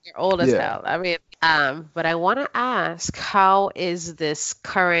 hell. They're old as Yeah. hell. I mean, but I want to ask, how is this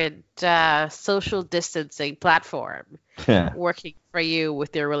current social distancing platform Yeah. working for you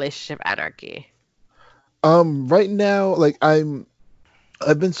with your relationship anarchy? Right now, like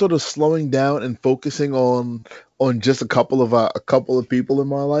I've been sort of slowing down and focusing on just a couple of people in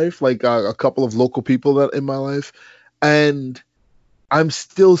my life, like a couple of local people that in my life, and I'm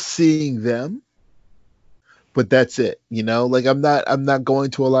still seeing them, but that's it. Like I'm not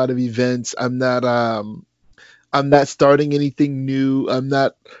going to a lot of events. I'm not starting anything new. I'm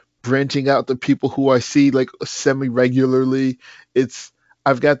not branching out to people who I see like semi regularly. It's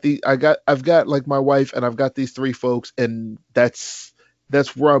I've got like my wife and I've got these three folks, and that's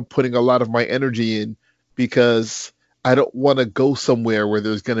where I'm putting a lot of my energy in because I don't want to go somewhere where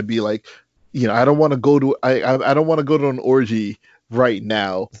there's going to be like, I don't want to go to I don't want to go to an orgy right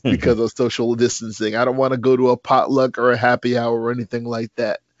now because of social distancing. I don't want to go to a potluck or a happy hour or anything like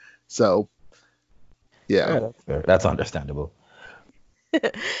that. So yeah. Yeah, that's fair. That's understandable.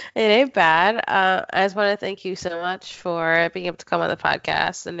 It ain't bad. I just want to thank you so much for being able to come on the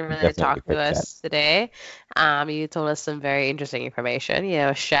podcast and really Definitely talk to quick chat. us today. You told us some very interesting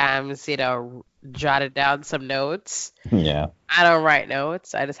information. Shams, jotted down some notes. Yeah. I don't write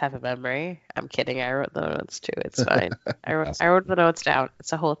notes. I just have a memory. I'm kidding. I wrote the notes too. It's fine. I wrote, That's I wrote the notes down.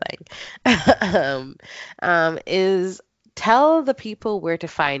 It's a whole thing. um, is tell the people where to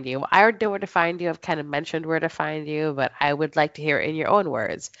find you. I already know where to find you. I've kind of mentioned where to find you, but I would like to hear it in your own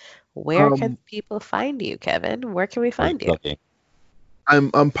words. Where can Um, people find you, Kevin? Where can we big find you? plugging.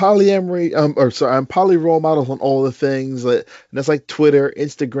 I'm polyamory, or sorry, I'm poly role models on all the things, and that's like Twitter,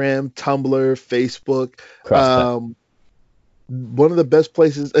 Instagram, Tumblr, Facebook. Cross plat. Um, One of the best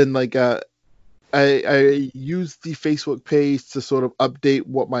places, and like I use the Facebook page to sort of update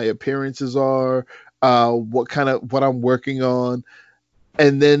what my appearances are, what I'm working on,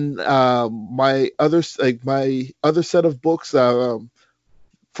 and then my other set of books,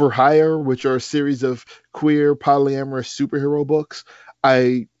 for hire, which are a series of queer polyamorous superhero books.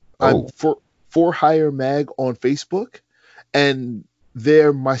 I I'm Oh, for hire mag on Facebook, and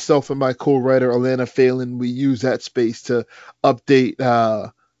there myself and my co-writer Alana Phelan, we use that space to update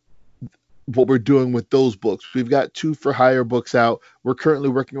what we're doing with those books. We've got two for hire books out. We're currently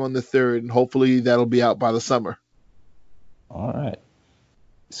working on the third, and hopefully that'll be out by the summer. all right.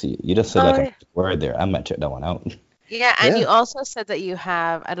 See, you just said like a Oh, magic word there. I might check that one out. yeah, and Yeah. you also said that you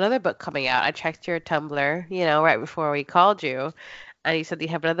have another book coming out. I checked your Tumblr, right before we called you, and you said that you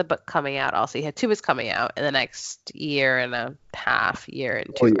have another book coming out also. You have two books coming out in the next year and a half, year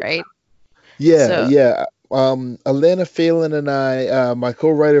and Oh two, yeah. right? Yeah, So, yeah. Alana Phelan and I, my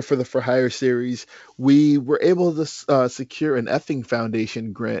co-writer for the For Hire series, we were able to secure an effing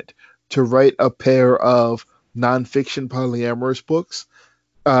foundation grant to write a pair of nonfiction polyamorous books.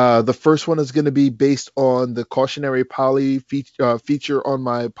 The first one is going to be based on the cautionary feature on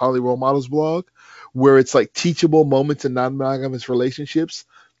my Poly Role Models blog, where it's like teachable moments in non-monogamous relationships.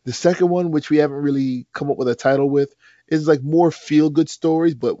 The second one, which we haven't really come up with a title with, is like more feel-good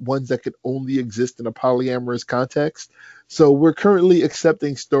stories, but ones that could only exist in a polyamorous context. So we're currently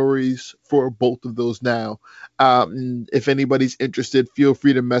accepting stories for both of those now. And if anybody's interested, feel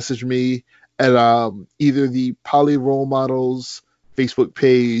free to message me at either the Poly Role Models Facebook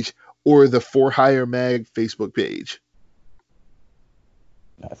page or the For Hire Mag Facebook page.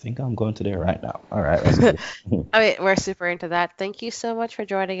 think I'm going to there right now. All right, let's go. I mean, we're super into that. Thank you so much for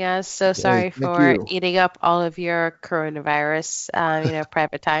joining us. So Hey, sorry thank for you. eating up all of your coronavirus,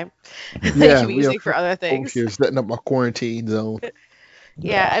 private time that Yeah, you've been we are using for other over things. here setting up my quarantine zone.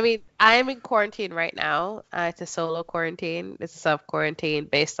 Yeah, Yeah. I mean, I'm in quarantine right now. It's a solo quarantine. It's a self-quarantine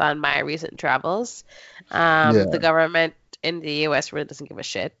based on my recent travels. The Yeah, government in the US really doesn't give a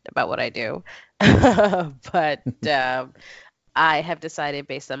shit about what I do. But I have decided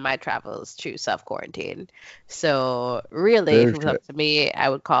based on my travels to self-quarantine. So really, if very it was good. up to me, I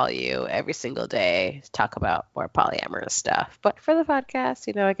would call you every single day to talk about more polyamorous stuff. But for the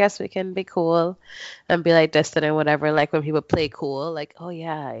podcast, I guess we can be cool and be like distant and whatever. Like when people play cool, like, oh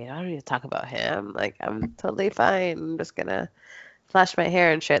yeah, I don't need to talk about him. Like I'm totally fine. I'm just gonna flash my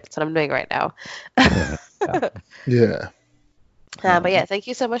hair and shit. That's what I'm doing right now. Yeah. Yeah. But yeah, thank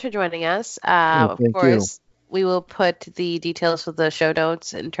you so much for joining us. Yeah, Of thank you. course, we will put the details for the show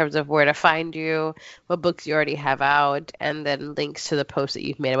notes in terms of where to find you, what books you already have out, and then links to the posts that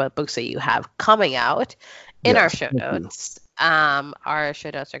you've made about books that you have coming out in our Yes, show thank you. notes. Our show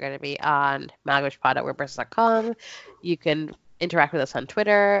notes are going to be on monogamishpod.wordpress.com. You can interact with us on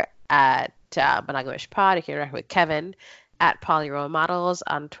Twitter at monogamishpod. You can interact with Kevin at PolyRoleModels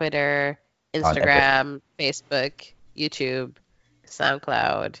on Twitter, On Epic. Instagram, Facebook, YouTube,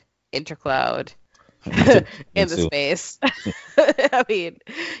 SoundCloud, Intercloud, in the Too. space. I mean,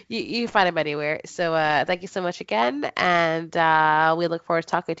 you find them anywhere. So thank you so much again, and we look forward to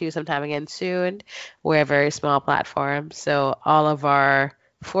talking to you sometime again soon. We're a very small platform, so all of our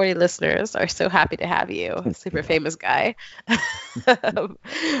 40 listeners are so happy to have you, super famous guy. But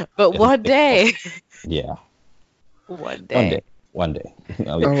It's a one big one. day, Yeah. one One day, day. One day.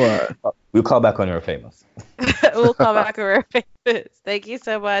 All right. We'll call back when you're famous. we'll call back and we're famous. Thank you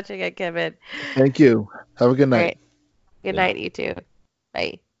so much again, Kevin. Thank you. Have a good All night. right. Good Good night, night. you too.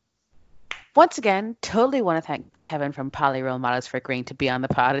 Bye. Once again, totally want to thank Kevin from PolyRoleModels for agreeing to be on the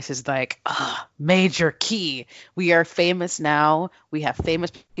pod. This is like major key. We are famous now. We have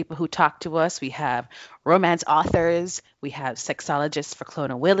famous people who talk to us. We have romance authors. We have sexologists for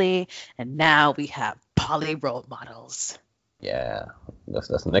Clona Willy. And now we have PolyRoleModels. Yeah.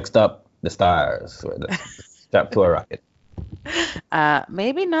 That's next up, the stars. Strap to a rocket.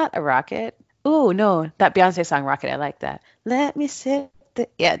 Maybe not a rocket. Oh, no. That Beyonce song, Rocket. I like that. Let me sit.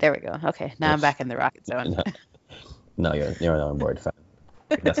 Yeah, there we go. Okay, now I'm back in the rocket zone. No, you're an on-board fan.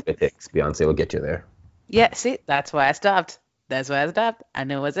 That's what it takes. Beyonce will get you there. Yeah, see, that's why I stopped. That's why I stopped. I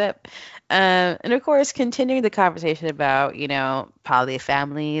know what's up. And of course, continuing the conversation about, poly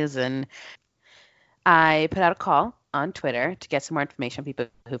families. And I put out a call on Twitter to get some more information on people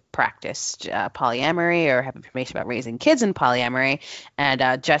who've practiced polyamory or have information about raising kids in polyamory.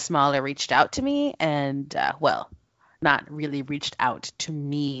 And Jess Mahler reached out to me and, well, not really reached out to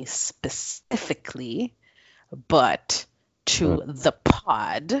me specifically, but to the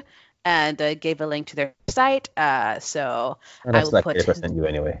pod, and gave a link to their site. So And I that's will like put 80% you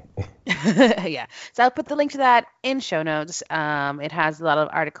anyway. yeah. So I'll put the link to that in show notes. It has a lot of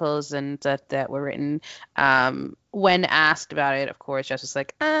articles and that were written. When asked about it, of course, Jess was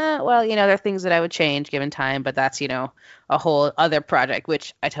like, well, there are things that I would change given time, but that's, a whole other project,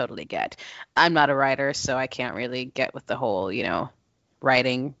 which I totally get. I'm not a writer, so I can't really get with the whole,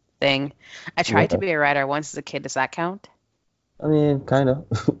 writing thing. I tried to Yeah. be a writer once as a kid. Does that count? I mean, kind of.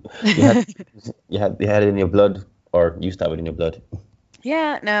 You had it in your blood, or used to have it in your blood.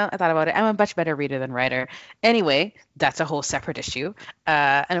 Yeah, no, I thought about it. I'm a much better reader than writer. Anyway, that's a whole separate issue.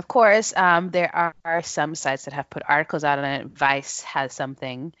 And of course, there are some sites that have put articles out on it. Vice has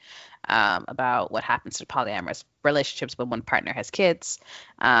something about what happens to polyamorous relationships when one partner has kids.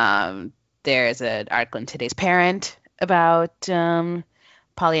 There's an article in Today's Parent about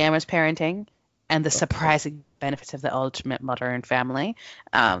polyamorous parenting and the surprising benefits of the ultimate modern family.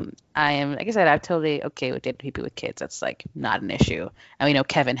 I am, like I said, I'm totally okay with dating people with kids. That's like not an issue. And we know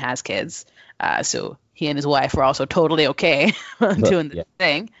Kevin has kids, so he and his wife were also totally okay doing this Yeah,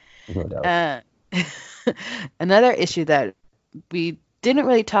 thing. no doubt. Another issue that we didn't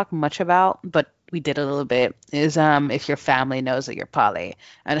really talk much about, but we did a little bit, is if your family knows that you're poly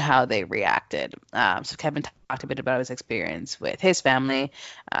and how they reacted. So Kevin talked a bit about his experience with his family.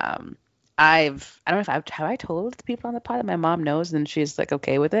 I don't know if have I told the people on the pod that my mom knows and she's like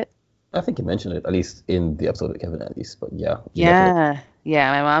okay with it. I think you mentioned it, at least in the episode with Kevin, at least. But yeah, you definitely.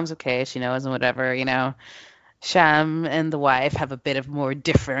 Yeah, my mom's okay. She knows and whatever, Sham and the wife have a bit of more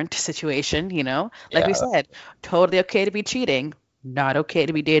different situation, Like we Yeah. said, totally okay to be cheating, not okay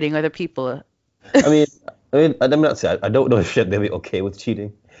to be dating other people. I mean, I'm not saying I don't know if they'd be okay with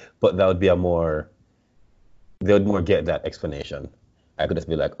cheating, but that would be they would more get that explanation. I could just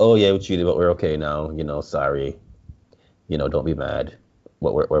be like, oh yeah, we cheated, but we're okay now. Sorry. Don't be mad.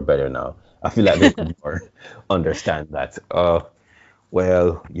 But we're better now. I feel like they would more understand that.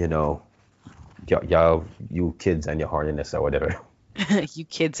 Well, y'all, you kids and your horniness or whatever. You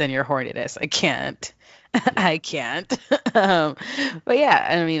kids and your horniness. I can't. I can't. Um, but yeah,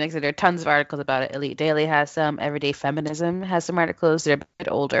 I mean, like I said, there are tons of articles about it. Elite Daily has some. Everyday Feminism has some articles. They're a bit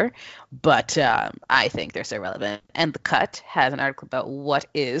older, but I think they're still relevant. And The Cut has an article about what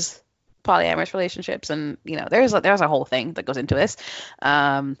is polyamorous relationships, and there's a whole thing that goes into this.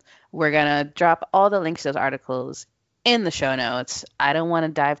 We're gonna drop all the links to those articles in the show notes. I don't want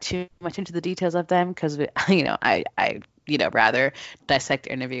to dive too much into the details of them because I rather dissect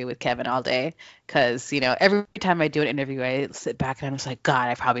the interview with Kevin all day because, every time I do an interview, I sit back and I'm just like, God,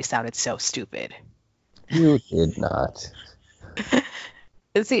 I probably sounded so stupid. You did not.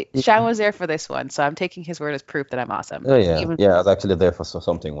 And see, Sean was there for this one, so I'm taking his word as proof that I'm awesome. Oh yeah, yeah. I was actually there for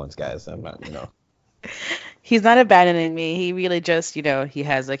something once, guys. I'm not, He's not abandoning me. He really just, he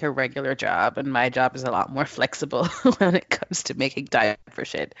has like a regular job, and my job is a lot more flexible when it comes to making diaper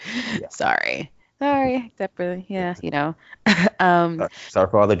shit. Yeah. Sorry, except for Sorry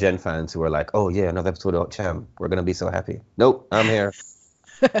for all the Gen fans who are like, oh yeah, another episode of Cham. We're gonna be so happy. Nope, I'm here.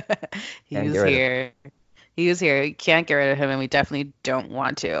 He was here. He was here. You can't get rid of him, and we definitely don't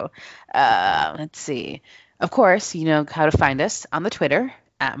want to. Let's see. Of course, you know how to find us on the Twitter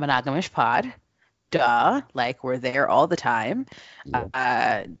at monogamishpod. Duh, like we're there all the time.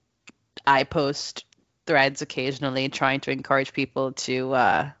 Yeah. I post threads occasionally trying to encourage people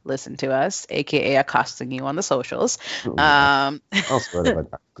to listen to us, aka accosting you on the socials. Also about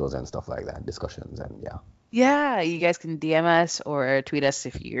articles and stuff like that, discussions, and yeah. Yeah, you guys can DM us or tweet us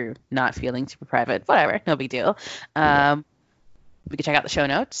if you're not feeling super private. Whatever, no big deal. We can check out the show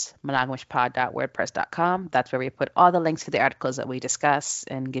notes, monogamishpod.wordpress.com. That's where we put all the links to the articles that we discuss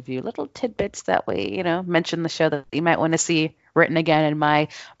and give you little tidbits that we, mention the show that you might want to see written again in my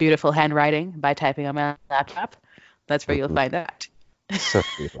beautiful handwriting by typing on my laptop. That's where you'll find that. So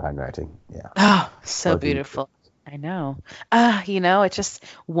beautiful handwriting, yeah. Oh, so beautiful. I know. It's just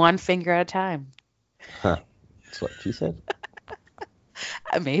one finger at a time. Huh. That's what she said.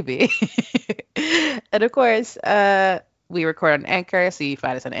 Maybe. And of course, we record on Anchor, so you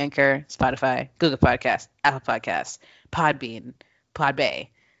find us on Anchor, Spotify, Google Podcasts, Apple Podcasts, Podbean, Podbay.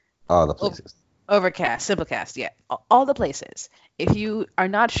 All the places. Overcast, Simplecast, yeah, all the places. If you are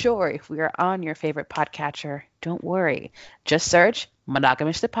not sure if we are on your favorite podcatcher, don't worry. Just search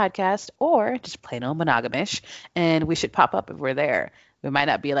Monogamish the Podcast or just plain old Monogamish, and we should pop up if we're there. We might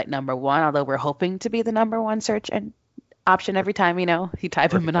not be like number one, although we're hoping to be the number one search and option every time, you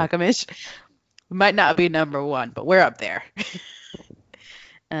type in Monogamish. We might not be number one, but we're up there.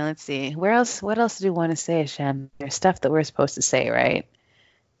 Let's see. What else do we want to say, Shem? There's stuff that we're supposed to say, right?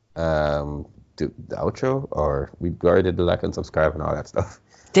 The outro, or we already did the like and subscribe and all that stuff.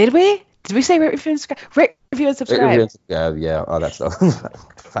 Did we? Did we say rate, review, and subscribe? Rate, review, and subscribe. Rate, review, and subscribe, yeah, all that stuff.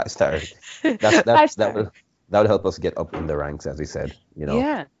 5 stars. That would help us get up in the ranks, as we said.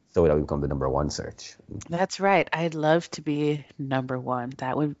 Yeah. So that we become the number one search. That's right. I'd love to be number one.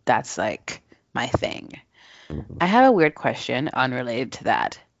 That's like my thing. Mm-hmm. I have a weird question unrelated to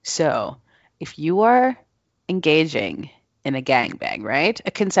that. So, if you are engaging in a gangbang, right?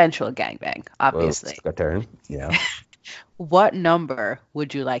 A consensual gangbang, obviously. Well, it's a turn, yeah. What number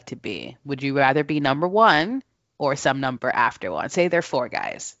would you like to be? Would you rather be number one or some number after one? Say there are 4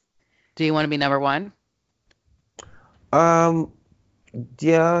 guys. Do you want to be number one?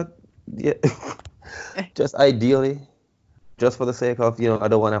 Yeah. Just ideally, just for the sake of, I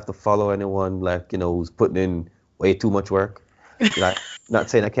don't want to have to follow anyone who's putting in way too much work. Not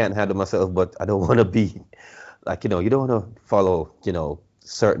saying I can't handle myself, but I don't want to be you don't want to follow,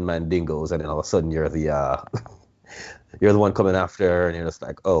 certain mandingos and then all of a sudden you're the you're the one coming after and you're just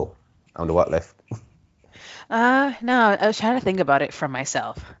like, oh, I'm the what left. No, I was trying to think about it from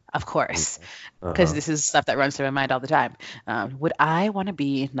myself, of course, because this is stuff that runs through my mind all the time. Would I want to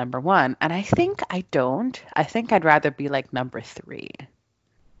be number one? And I think I don't. I think I'd rather be like number 3.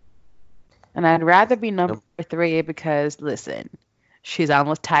 And I'd rather be number 3 because, listen, she's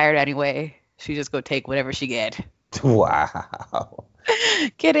almost tired anyway. She just go take whatever she get. Wow.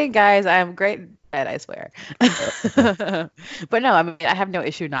 Kidding, guys. I'm great at it, I swear. But no, I mean, I have no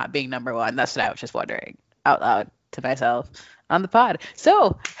issue not being number one. That's what I was just wondering out loud to myself on the pod.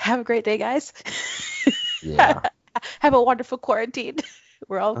 So, have a great day, guys. Yeah. Have a wonderful quarantine.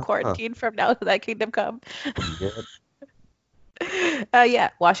 We're all quarantined from now to that kingdom come. Yeah,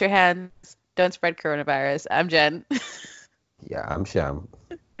 wash your hands. Don't spread coronavirus. I'm Jen. Yeah, I'm Sham.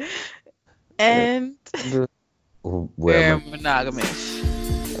 And where Very monogamous.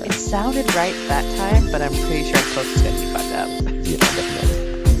 It sounded right that time, but I'm pretty sure I'm close to gonna be fucked up. yeah, definitely.